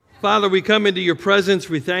Father, we come into your presence.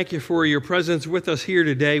 We thank you for your presence with us here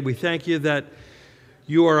today. We thank you that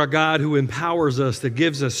you are a God who empowers us, that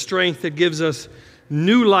gives us strength, that gives us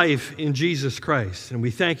new life in Jesus Christ. And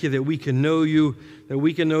we thank you that we can know you, that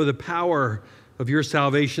we can know the power of your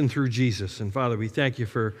salvation through Jesus. And Father, we thank you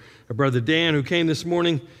for our brother Dan who came this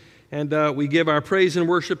morning. And we give our praise and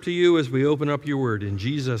worship to you as we open up your word. In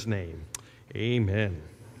Jesus' name, amen.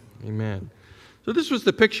 Amen. So this was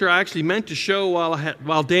the picture I actually meant to show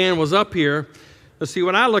while Dan was up here. Let's see,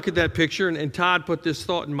 when I look at that picture, and Todd put this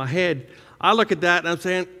thought in my head, I look at that and I'm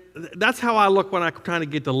saying, that's how I look when I'm trying to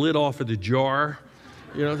get the lid off of the jar.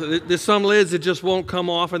 You know, there's some lids that just won't come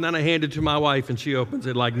off, and then I hand it to my wife and she opens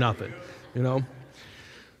it like nothing, you know.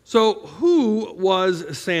 So who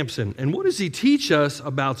was Samson, and what does he teach us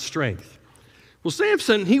about strength? Well,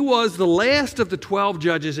 Samson, he was the last of the 12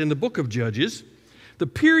 judges in the book of Judges. The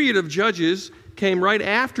period of Judges came right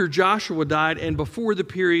after Joshua died and before the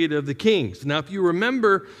period of the kings. Now, if you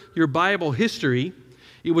remember your Bible history,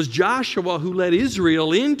 it was Joshua who led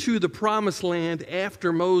Israel into the promised land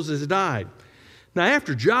after Moses died. Now,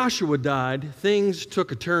 after Joshua died, things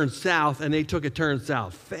took a turn south, and they took a turn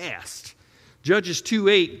south fast. Judges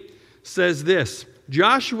 2:8 says this,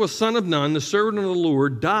 Joshua, son of Nun, the servant of the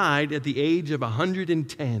Lord, died at the age of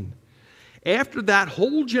 110. After that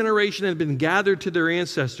whole generation had been gathered to their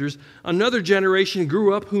ancestors, another generation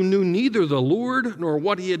grew up who knew neither the Lord nor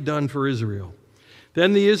what he had done for Israel.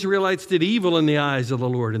 Then the Israelites did evil in the eyes of the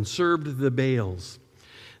Lord and served the Baals.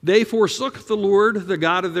 They forsook the Lord, the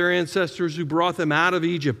God of their ancestors who brought them out of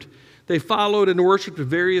Egypt. They followed and worshipped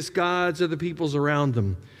various gods of the peoples around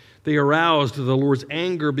them. They aroused the Lord's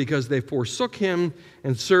anger because they forsook him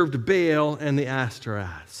and served Baal and the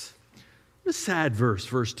Ashtoreths. What a sad verse,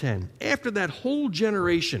 verse 10. After that whole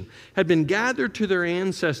generation had been gathered to their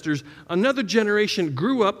ancestors, another generation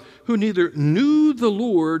grew up who neither knew the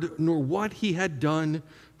Lord nor what he had done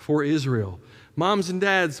for Israel. Moms and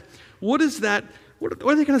dads, what is that? What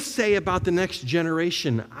are they going to say about the next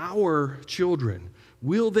generation, our children?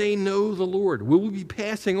 Will they know the Lord? Will we be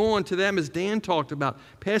passing on to them, as Dan talked about,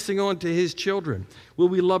 passing on to his children? Will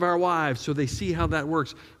we love our wives so they see how that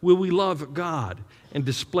works? Will we love God and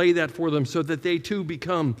display that for them so that they too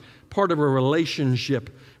become part of a relationship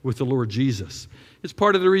with the Lord Jesus? It's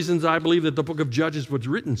part of the reasons I believe that the book of Judges was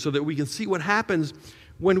written, so that we can see what happens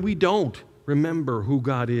when we don't remember who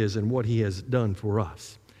God is and what he has done for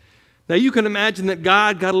us. Now you can imagine that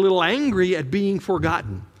God got a little angry at being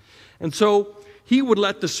forgotten. And so he would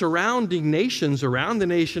let the surrounding nations around the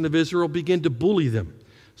nation of Israel begin to bully them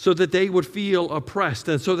so that they would feel oppressed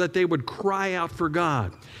and so that they would cry out for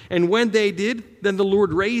God. And when they did, then the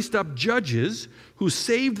Lord raised up judges who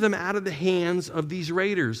saved them out of the hands of these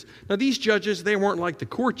raiders. Now these judges, they weren't like the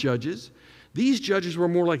court judges. These judges were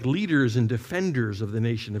more like leaders and defenders of the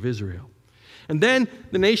nation of Israel. And then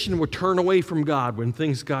the nation would turn away from God when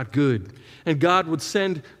things got good. And God would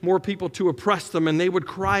send more people to oppress them, and they would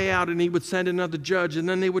cry out, and he would send another judge, and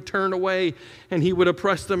then they would turn away, and he would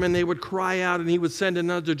oppress them, and they would cry out, and he would send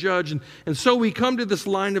another judge. And so we come to this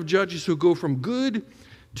line of judges who go from good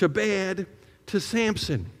to bad to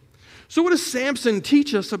Samson. So what does Samson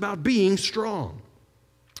teach us about being strong?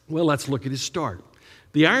 Well, let's look at his start.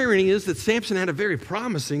 The irony is that Samson had a very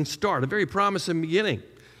promising start, a very promising beginning.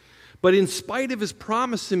 But in spite of his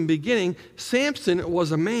promising beginning, Samson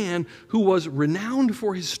was a man who was renowned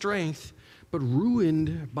for his strength, but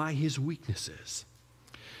ruined by his weaknesses.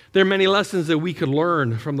 There are many lessons that we could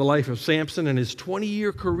learn from the life of Samson and his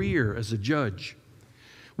 20-year career as a judge.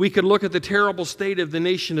 We could look at the terrible state of the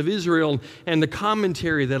nation of Israel and the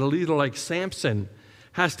commentary that a leader like Samson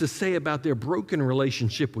has to say about their broken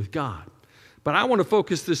relationship with God. But I want to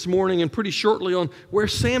focus this morning and pretty shortly on where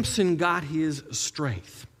Samson got his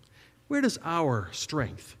strength. Where does our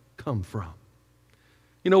strength come from?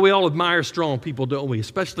 You know, we all admire strong people, don't we?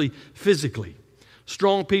 Especially physically.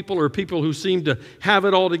 Strong people are people who seem to have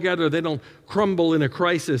it all together. They don't crumble in a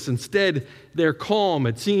crisis. Instead, they're calm.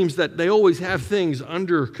 It seems that they always have things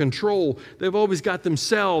under control. They've always got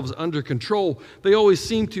themselves under control. They always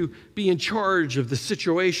seem to be in charge of the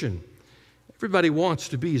situation. Everybody wants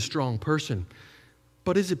to be a strong person.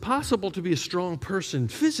 But is it possible to be a strong person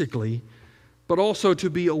physically, but also to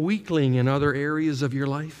be a weakling in other areas of your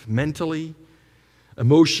life, mentally,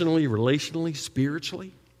 emotionally, relationally,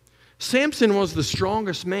 spiritually? Samson was the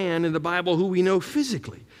strongest man in the Bible who we know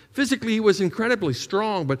physically. Physically, he was incredibly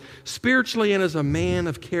strong, but spiritually and as a man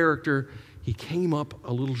of character, he came up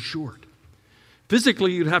a little short.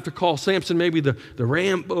 Physically, you'd have to call Samson maybe the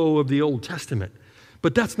Rambo of the Old Testament.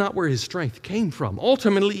 But that's not where his strength came from.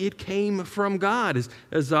 Ultimately, it came from God,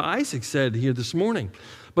 as Isaac said here this morning.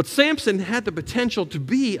 But Samson had the potential to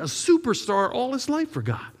be a superstar all his life for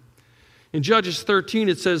God. In Judges 13,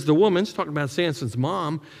 it says, the woman, talking about Samson's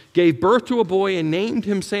mom, gave birth to a boy and named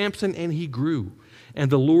him Samson, and he grew. And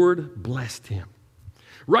the Lord blessed him.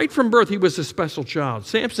 Right from birth, he was a special child.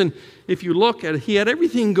 Samson, if you look at it, he had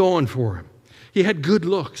everything going for him. He had good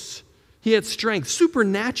looks. He had strength,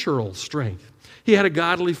 supernatural strength. He had a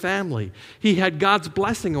godly family. He had God's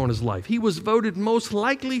blessing on his life. He was voted most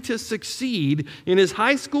likely to succeed in his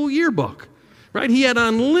high school yearbook. Right? He had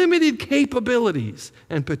unlimited capabilities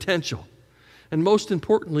and potential. And most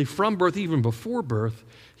importantly, from birth, even before birth,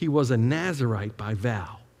 he was a Nazirite by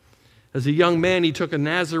vow. As a young man, he took a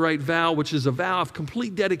Nazirite vow, which is a vow of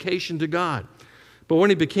complete dedication to God. But when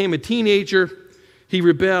he became a teenager, he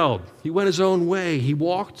rebelled. He went his own way. He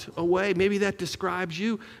walked away. Maybe that describes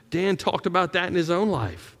you. Dan talked about that in his own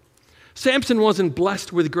life. Samson wasn't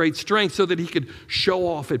blessed with great strength so that he could show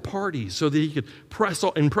off at parties, so that he could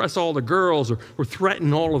impress all the girls or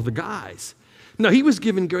threaten all of the guys. No, he was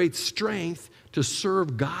given great strength to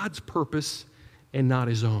serve God's purpose and not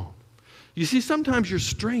his own. You see, sometimes your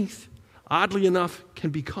strength, oddly enough, can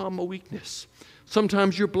become a weakness.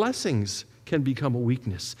 Sometimes your blessings can become a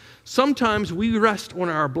weakness. Sometimes we rest on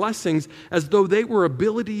our blessings as though they were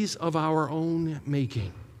abilities of our own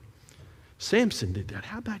making. Samson did that.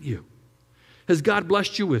 How about you? Has God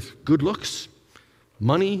blessed you with good looks,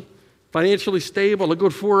 money, financially stable, a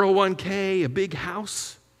good 401k, a big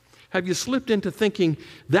house? Have you slipped into thinking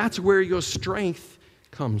that's where your strength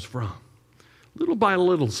comes from? Little by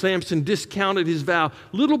little, Samson discounted his vow.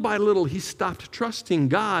 Little by little, he stopped trusting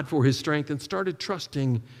God for his strength and started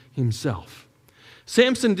trusting himself.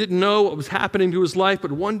 Samson didn't know what was happening to his life,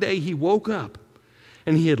 but one day he woke up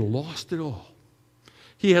and he had lost it all.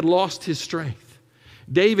 He had lost his strength.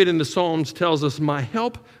 David in the Psalms tells us, my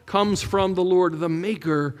help comes from the Lord, the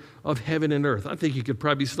maker of heaven and earth. I think you could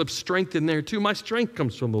probably slip strength in there too. My strength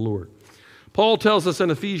comes from the Lord. Paul tells us in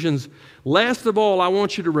Ephesians, last of all, I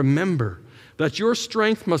want you to remember that your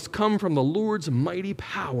strength must come from the Lord's mighty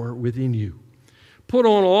power within you. Put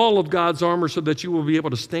on all of God's armor so that you will be able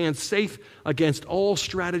to stand safe against all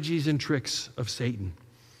strategies and tricks of Satan.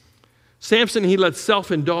 Samson, he let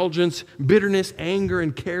self-indulgence, bitterness, anger,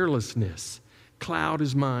 and carelessness cloud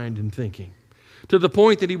his mind and thinking to the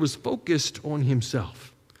point that he was focused on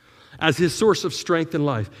himself as his source of strength in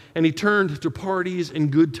life. And he turned to parties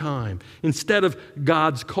and good time. Instead of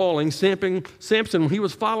God's calling, Samson, he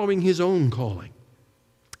was following his own calling.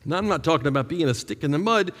 Now, I'm not talking about being a stick in the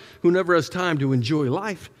mud who never has time to enjoy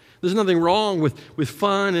life. There's nothing wrong with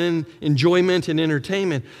fun and enjoyment and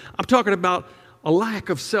entertainment. I'm talking about a lack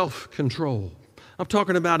of self-control. I'm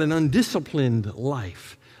talking about an undisciplined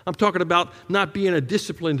life. I'm talking about not being a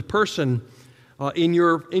disciplined person in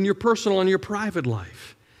your personal and your private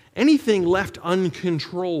life. Anything left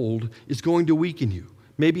uncontrolled is going to weaken you.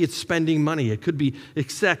 Maybe it's spending money. It could be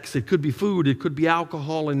sex. It could be food. It could be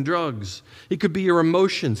alcohol and drugs. It could be your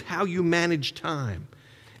emotions, how you manage time.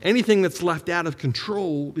 Anything that's left out of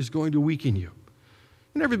control is going to weaken you.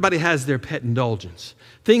 And everybody has their pet indulgence.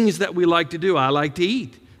 Things that we like to do. I like to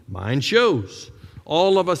eat. Mine shows.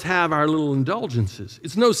 All of us have our little indulgences.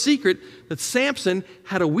 It's no secret that Samson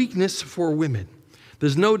had a weakness for women.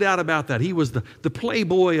 There's no doubt about that. He was the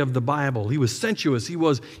playboy of the Bible. He was sensuous. He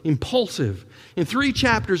was impulsive. In 3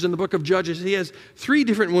 chapters in the book of Judges, he has 3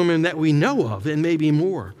 different women that we know of, and maybe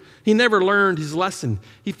more. He never learned his lesson.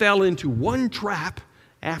 He fell into one trap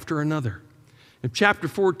after another. In chapter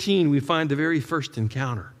 14, we find the very first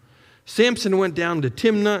encounter. Samson went down to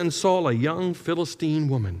Timnah and saw a young Philistine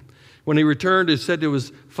woman. When he returned, he said to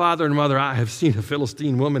his father and mother, I have seen a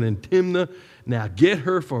Philistine woman in Timnah. Now get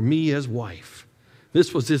her for me as wife.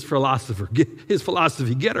 This was his philosophy,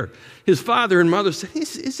 get her. His father and mother said,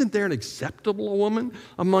 isn't there an acceptable woman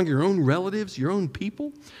among your own relatives, your own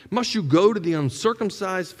people? Must you go to the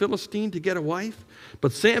uncircumcised Philistine to get a wife?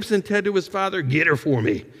 But Samson said to his father, get her for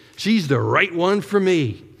me. She's the right one for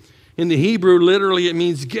me. In the Hebrew, literally, it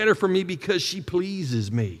means get her for me because she pleases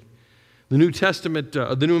me. The New Testament,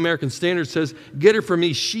 the New American Standard says, get her for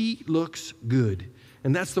me, she looks good.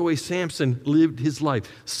 And that's the way Samson lived his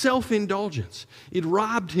life. Self-indulgence. It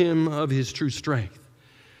robbed him of his true strength.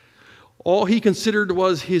 All he considered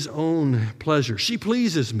was his own pleasure. She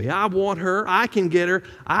pleases me. I want her. I can get her.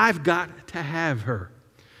 I've got to have her.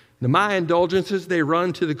 Now, my indulgences, they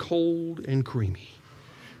run to the cold and creamy.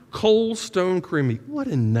 Cold Stone Creamery. What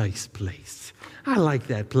a nice place. I like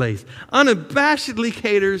that place. Unabashedly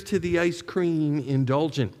caters to the ice cream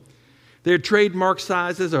indulgent. Their trademark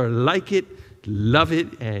sizes are like it, love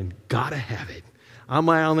it, and gotta have it. I'm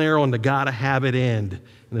down there on the gotta have it end.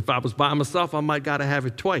 And if I was by myself, I might gotta have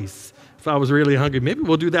it twice. if I was really hungry. Maybe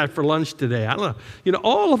we'll do that for lunch today. I don't know. You know,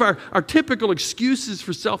 all of our typical excuses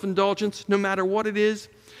for self-indulgence, no matter what it is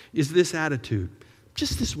this attitude.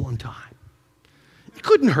 Just this one time. It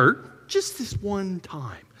couldn't hurt. Just this one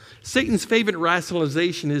time. Satan's favorite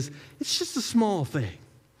rationalization is, it's just a small thing.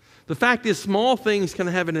 The fact is, small things can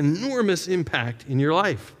have an enormous impact in your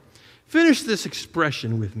life. Finish this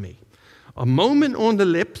expression with me. A moment on the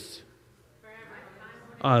lips,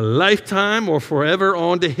 a lifetime or forever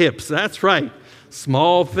on the hips. That's right.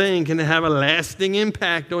 Small thing can have a lasting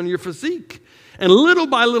impact on your physique. And little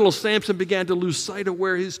by little, Samson began to lose sight of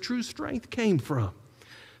where his true strength came from.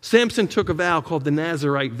 Samson took a vow called the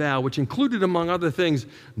Nazirite vow, which included, among other things,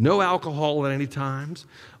 no alcohol at any times,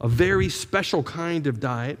 a very special kind of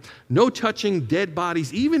diet, no touching dead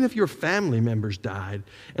bodies, even if your family members died,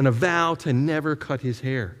 and a vow to never cut his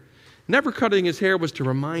hair. Never cutting his hair was to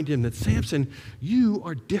remind him that, Samson, you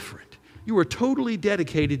are different. You are totally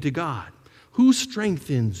dedicated to God, who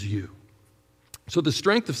strengthens you. So the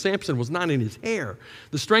strength of Samson was not in his hair.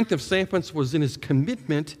 The strength of Samson was in his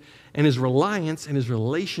commitment and his reliance and his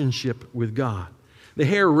relationship with God. The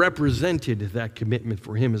hair represented that commitment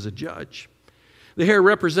for him as a judge. The hair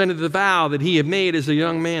represented the vow that he had made as a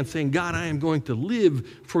young man, saying, God, I am going to live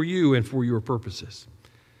for you and for your purposes.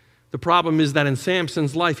 The problem is that in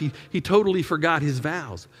Samson's life, he totally forgot his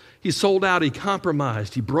vows. He sold out, he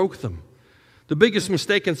compromised, he broke them. The biggest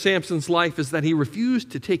mistake in Samson's life is that he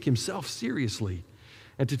refused to take himself seriously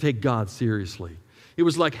and to take God seriously. It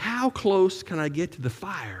was like, how close can I get to the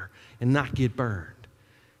fire and not get burned?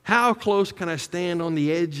 How close can I stand on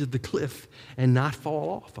the edge of the cliff and not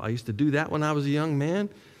fall off? I used to do that when I was a young man.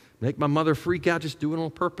 Make my mother freak out, just do it on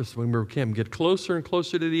purpose when we were camping. Get closer and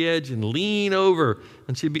closer to the edge and lean over.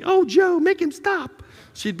 And she'd be, oh, Joe, make him stop.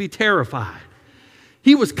 She'd be terrified.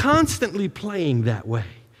 He was constantly playing that way.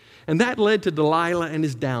 And that led to Delilah and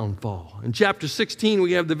his downfall. In chapter 16,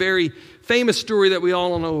 we have the very famous story that we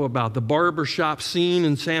all know about, the barbershop scene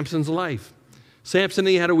in Samson's life. Samson,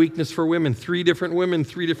 he had a weakness for women, 3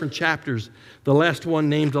 different chapters. The last one,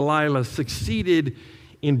 named Delilah, succeeded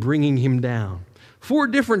in bringing him down. 4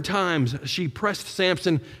 different times she pressed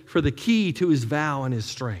Samson for the key to his vow and his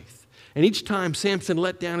strength. And each time Samson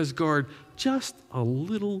let down his guard just a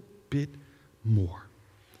little bit more.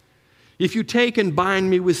 If you take and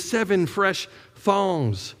bind me with 7 fresh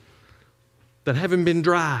thongs that haven't been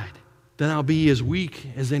dried, then I'll be as weak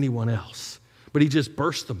as anyone else. But he just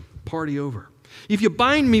burst them, party over. If you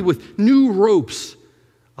bind me with new ropes,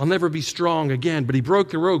 I'll never be strong again. But he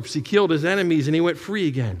broke the ropes, he killed his enemies, and he went free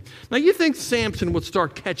again. Now you think Samson would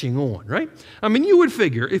start catching on, right? I mean, you would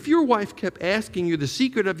figure if your wife kept asking you the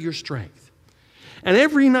secret of your strength, and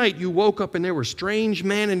every night you woke up and there were strange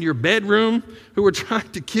men in your bedroom who were trying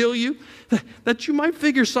to kill you, that you might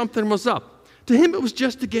figure something was up. To him, it was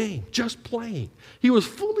just a game, just playing. He was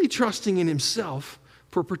fully trusting in himself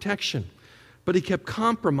for protection, but he kept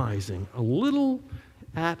compromising a little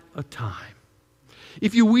at a time.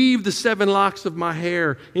 If you weave the 7 locks of my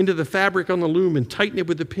hair into the fabric on the loom and tighten it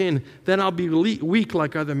with a pin, then I'll be weak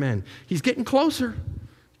like other men. He's getting closer,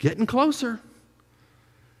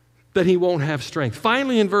 that he won't have strength.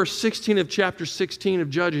 Finally, in verse 16 of chapter 16 of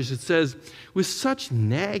Judges, it says, with such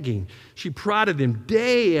nagging, she prodded him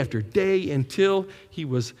day after day until he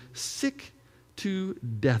was sick to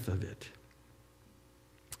death of it.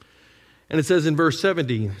 And it says in verse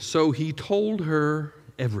 17, so he told her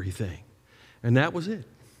everything. And that was it.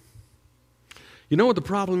 You know what the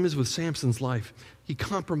problem is with Samson's life? He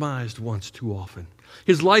compromised once too often.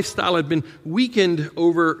 His lifestyle had been weakened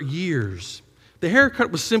over years. The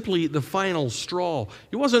haircut was simply the final straw.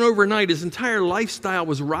 It wasn't overnight. His entire lifestyle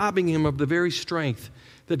was robbing him of the very strength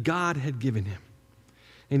that God had given him.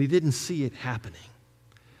 And he didn't see it happening.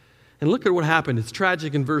 And look at what happened. It's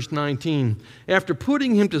tragic in verse 19. After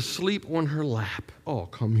putting him to sleep on her lap. Oh,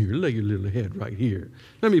 come here. Lay your little head right here.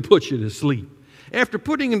 Let me put you to sleep. After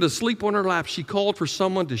putting him to sleep on her lap, she called for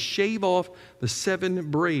someone to shave off the 7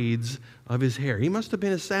 braids of his hair. He must have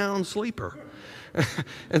been a sound sleeper.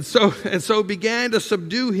 and so began to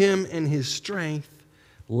subdue him, and his strength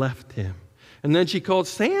left him. And then she called,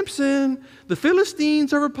 Samson, the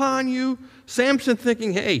Philistines are upon you. Samson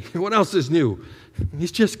thinking, hey, what else is new?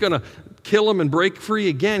 He's just going to kill him and break free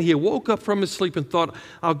again. He woke up from his sleep and thought,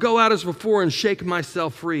 I'll go out as before and shake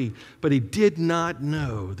myself free. But he did not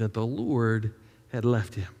know that the Lord had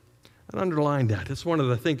left him. I underlined that. It's one of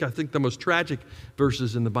the, I think the most tragic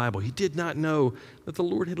verses in the Bible. He did not know that the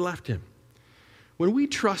Lord had left him. When we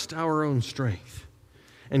trust our own strength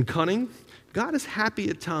and cunning, God is happy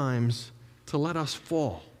at times to let us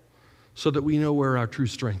fall so that we know where our true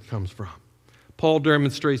strength comes from. Paul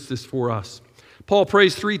demonstrates this for us. Paul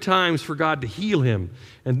prays 3 times for God to heal him,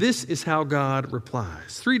 and this is how God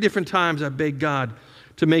replies. 3 different times I begged God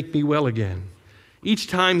to make me well again. Each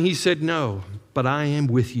time he said, no, but I am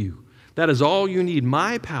with you. That is all you need.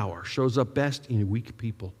 My power shows up best in weak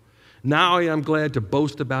people. Now I am glad to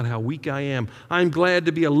boast about how weak I am. I'm glad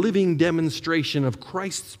to be a living demonstration of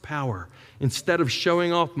Christ's power instead of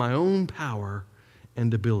showing off my own power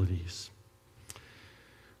and abilities.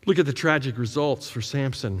 Look at the tragic results for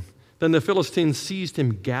Samson. Then the Philistines seized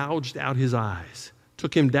him, gouged out his eyes,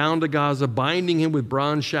 took him down to Gaza, binding him with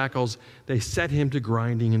bronze shackles. They set him to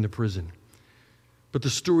grinding in the prison. But the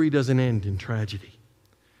story doesn't end in tragedy.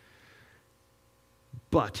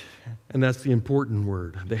 But, and that's the important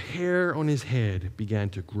word, the hair on his head began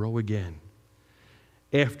to grow again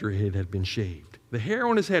after it had been shaved. The hair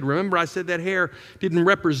on his head, remember I said that hair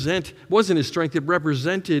wasn't his strength, it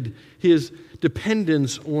represented his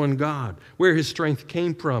dependence on God, where his strength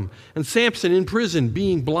came from. And Samson in prison,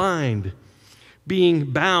 being blind,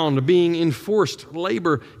 being bound, being in forced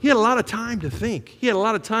labor, he had a lot of time to think. He had a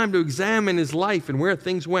lot of time to examine his life and where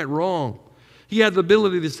things went wrong. He had the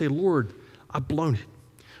ability to say, Lord, I've blown it.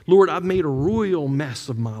 Lord, I've made a royal mess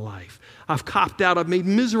of my life. I've copped out. I've made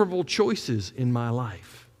miserable choices in my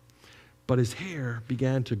life. But his hair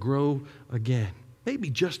began to grow again. Maybe,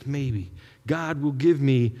 just maybe, God will give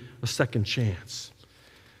me a second chance.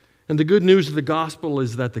 And the good news of the gospel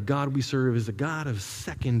is that the God we serve is a God of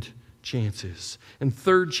second chances and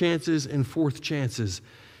third chances and fourth chances.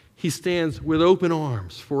 He stands with open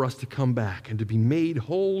arms for us to come back and to be made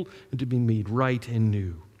whole and to be made right and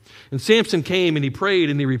new. And Samson came and he prayed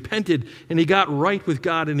and he repented and he got right with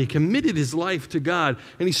God and he committed his life to God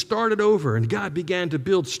and he started over and God began to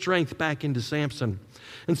build strength back into Samson.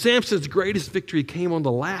 And Samson's greatest victory came on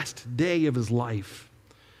the last day of his life.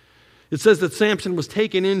 It says that Samson was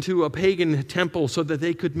taken into a pagan temple so that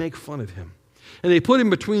they could make fun of him. And they put him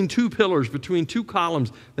between 2 pillars, between 2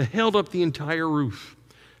 columns that held up the entire roof.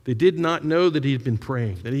 They did not know that he had been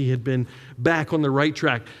praying, that he had been back on the right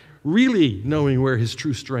track, really knowing where his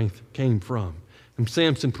true strength came from. And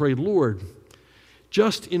Samson prayed, Lord,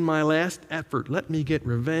 just in my last effort, let me get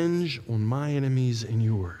revenge on my enemies and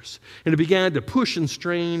yours. And he began to push and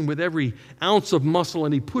strain with every ounce of muscle,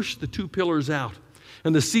 and he pushed the 2 pillars out.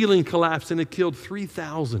 And the ceiling collapsed, and it killed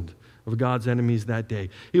 3,000 of God's enemies that day.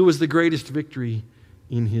 It was the greatest victory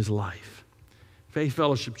in his life. Faith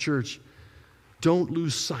Fellowship Church, don't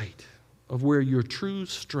lose sight of where your true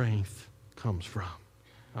strength comes from.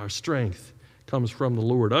 Our strength comes from the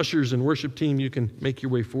Lord. Ushers and worship team, you can make your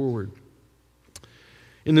way forward.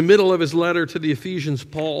 In the middle of his letter to the Ephesians,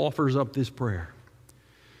 Paul offers up this prayer.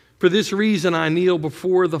 For this reason I kneel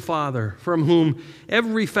before the Father, from whom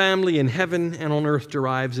every family in heaven and on earth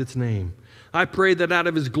derives its name. I pray that out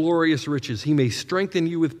of his glorious riches he may strengthen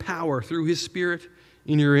you with power through his Spirit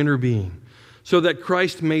in your inner being, so that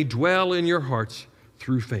Christ may dwell in your hearts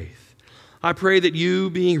through faith. I pray that you,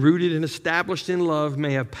 being rooted and established in love,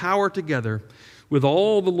 may have power together with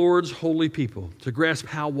all the Lord's holy people to grasp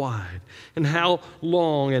how wide and how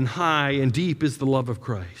long and high and deep is the love of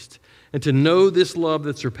Christ, and to know this love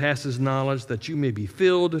that surpasses knowledge, that you may be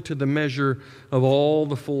filled to the measure of all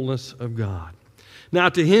the fullness of God. Now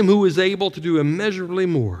to him who is able to do immeasurably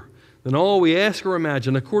more than all we ask or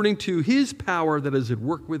imagine, according to his power that is at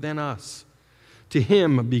work within us, to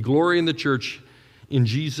him be glory in the church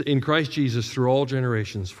in Christ Jesus through all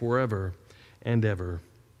generations, forever and ever.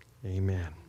 Amen.